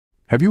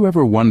Have you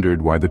ever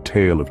wondered why the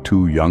tale of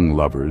two young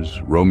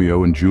lovers,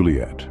 Romeo and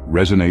Juliet,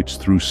 resonates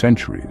through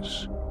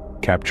centuries,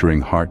 capturing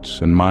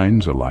hearts and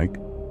minds alike?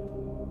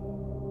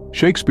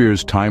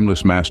 Shakespeare's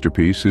timeless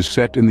masterpiece is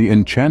set in the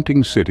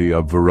enchanting city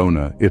of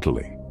Verona,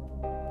 Italy,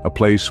 a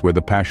place where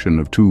the passion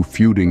of two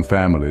feuding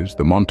families,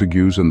 the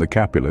Montagues and the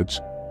Capulets,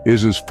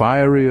 is as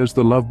fiery as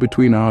the love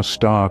between our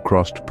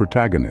star-crossed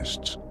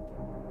protagonists.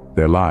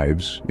 Their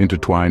lives,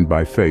 intertwined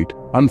by fate,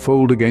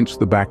 unfold against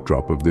the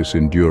backdrop of this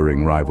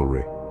enduring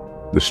rivalry.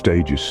 The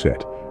stage is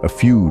set, a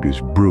feud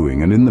is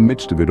brewing, and in the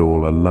midst of it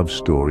all, a love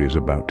story is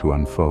about to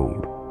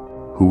unfold.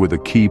 Who were the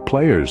key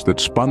players that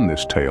spun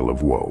this tale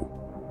of woe?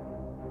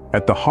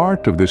 At the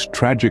heart of this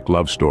tragic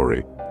love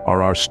story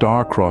are our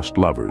star-crossed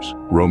lovers,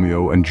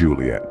 Romeo and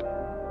Juliet.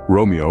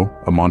 Romeo,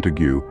 a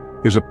Montague,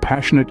 is a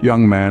passionate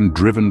young man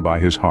driven by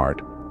his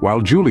heart,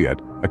 while Juliet,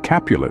 a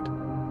Capulet,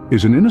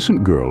 is an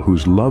innocent girl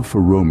whose love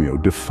for Romeo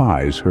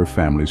defies her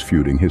family's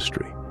feuding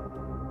history.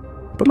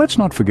 But let's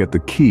not forget the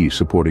key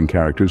supporting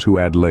characters who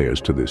add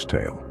layers to this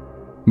tale.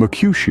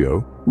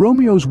 Mercutio,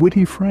 Romeo's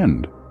witty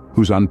friend,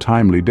 whose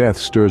untimely death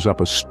stirs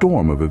up a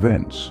storm of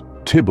events.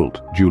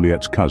 Tybalt,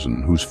 Juliet's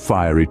cousin, whose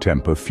fiery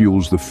temper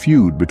fuels the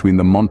feud between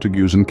the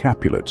Montagues and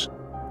Capulets.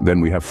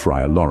 Then we have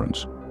Friar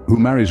Lawrence, who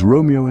marries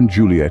Romeo and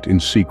Juliet in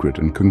secret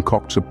and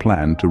concocts a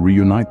plan to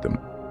reunite them.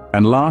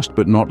 And last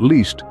but not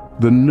least,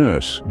 the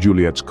nurse,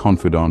 Juliet's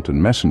confidant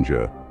and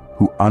messenger,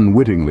 who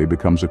unwittingly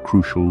becomes a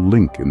crucial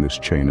link in this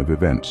chain of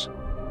events.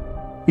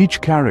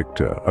 Each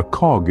character, a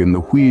cog in the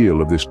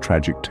wheel of this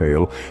tragic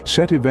tale,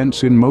 set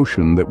events in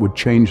motion that would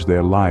change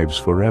their lives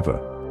forever.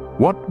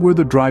 What were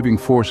the driving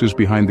forces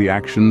behind the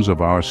actions of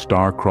our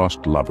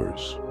star-crossed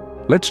lovers?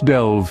 Let's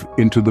delve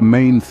into the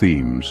main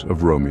themes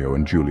of Romeo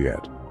and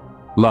Juliet.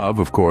 Love,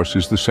 of course,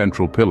 is the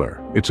central pillar.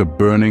 It's a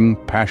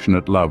burning,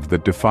 passionate love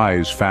that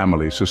defies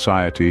family,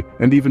 society,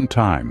 and even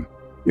time.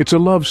 It's a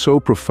love so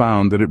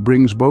profound that it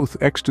brings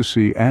both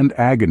ecstasy and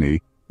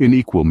agony in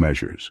equal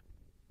measures.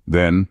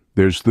 Then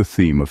there's the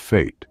theme of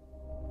fate.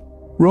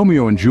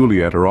 Romeo and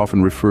Juliet are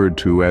often referred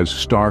to as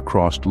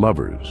star-crossed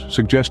lovers,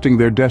 suggesting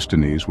their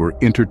destinies were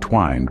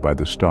intertwined by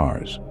the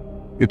stars.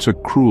 It's a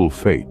cruel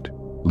fate,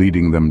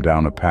 leading them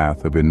down a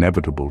path of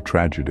inevitable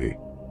tragedy.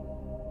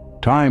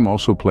 Time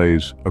also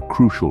plays a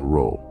crucial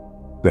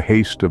role. The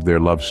haste of their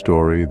love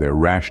story, their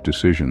rash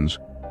decisions,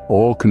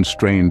 all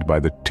constrained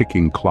by the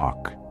ticking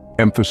clock,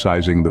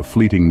 emphasizing the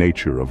fleeting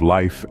nature of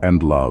life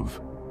and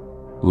love.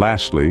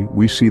 Lastly,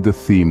 we see the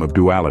theme of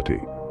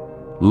duality.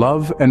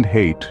 Love and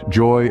hate,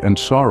 joy and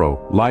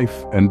sorrow,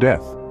 life and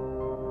death.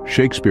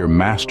 Shakespeare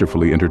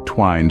masterfully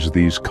intertwines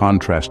these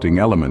contrasting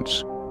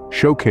elements,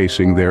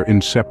 showcasing their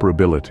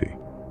inseparability.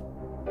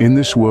 In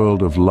this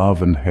world of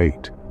love and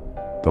hate,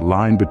 the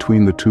line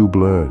between the two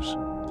blurs,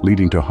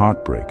 leading to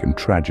heartbreak and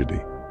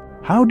tragedy.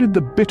 How did the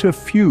bitter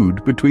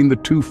feud between the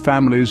two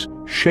families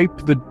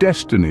shape the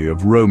destiny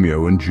of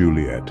Romeo and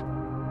Juliet?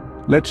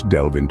 Let's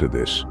delve into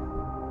this.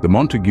 The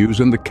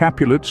Montagues and the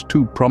Capulets,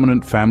 two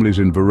prominent families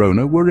in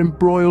Verona, were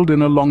embroiled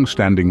in a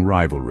long-standing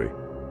rivalry.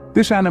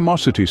 This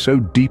animosity, so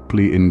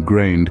deeply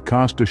ingrained,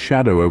 cast a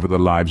shadow over the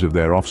lives of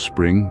their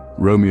offspring,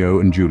 Romeo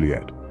and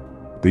Juliet.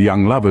 The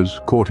young lovers,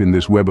 caught in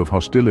this web of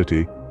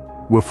hostility,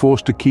 were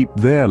forced to keep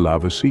their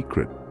love a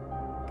secret.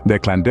 Their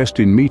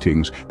clandestine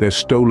meetings, their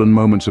stolen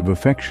moments of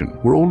affection,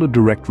 were all a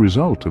direct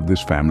result of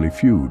this family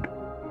feud.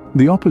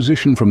 The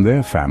opposition from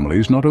their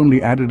families not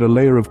only added a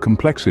layer of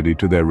complexity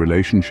to their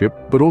relationship,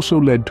 but also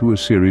led to a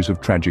series of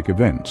tragic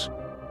events.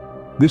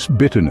 This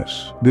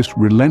bitterness, this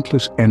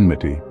relentless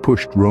enmity,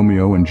 pushed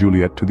Romeo and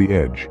Juliet to the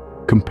edge,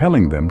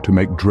 compelling them to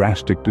make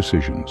drastic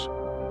decisions.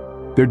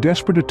 Their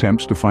desperate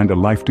attempts to find a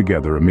life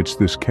together amidst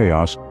this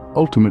chaos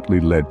ultimately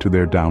led to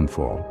their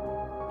downfall.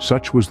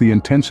 Such was the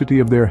intensity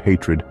of their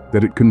hatred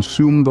that it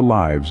consumed the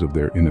lives of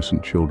their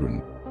innocent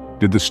children.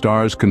 Did the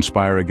stars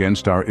conspire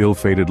against our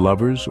ill-fated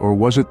lovers, or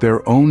was it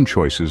their own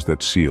choices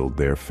that sealed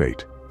their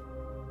fate?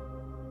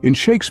 In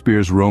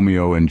Shakespeare's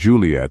Romeo and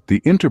Juliet, the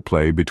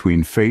interplay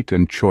between fate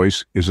and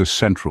choice is a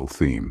central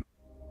theme.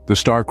 The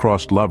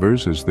star-crossed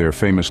lovers, as they're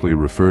famously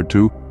referred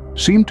to,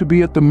 seem to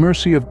be at the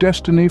mercy of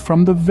destiny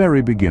from the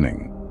very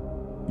beginning.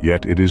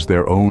 Yet it is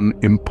their own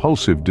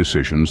impulsive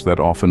decisions that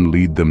often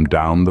lead them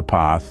down the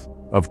path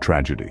of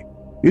tragedy.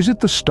 Is it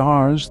the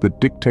stars that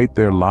dictate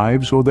their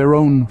lives, or their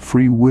own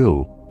free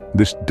will?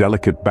 This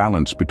delicate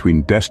balance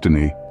between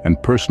destiny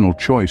and personal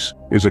choice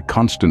is a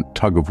constant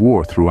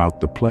tug-of-war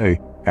throughout the play,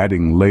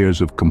 adding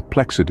layers of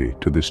complexity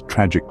to this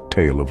tragic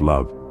tale of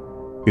love.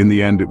 In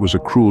the end, it was a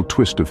cruel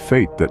twist of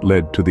fate that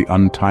led to the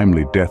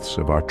untimely deaths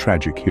of our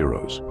tragic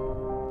heroes.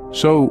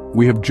 So,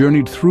 we have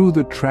journeyed through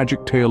the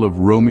tragic tale of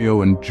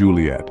Romeo and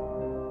Juliet.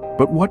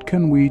 But what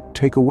can we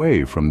take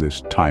away from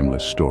this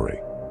timeless story?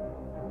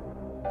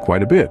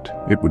 Quite a bit,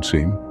 it would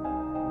seem.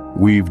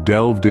 We've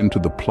delved into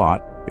the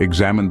plot,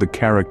 examined the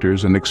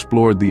characters, and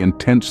explored the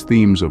intense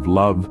themes of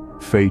love,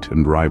 fate,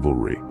 and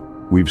rivalry.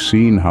 We've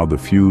seen how the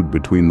feud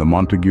between the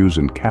Montagues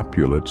and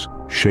Capulets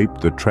shaped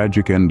the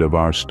tragic end of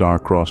our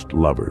star-crossed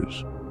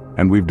lovers.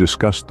 and we've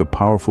discussed the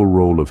powerful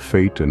role of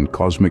fate and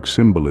cosmic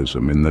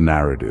symbolism in the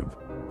narrative.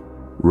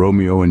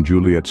 Romeo and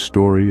Juliet's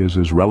story is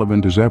as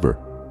relevant as ever,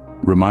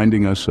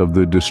 reminding us of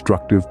the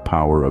destructive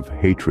power of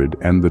hatred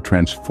and the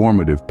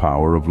transformative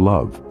power of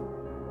love.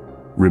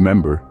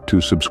 Remember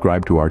to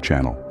subscribe to our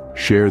channel,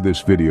 share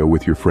this video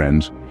with your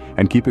friends,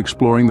 and keep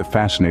exploring the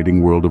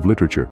fascinating world of literature.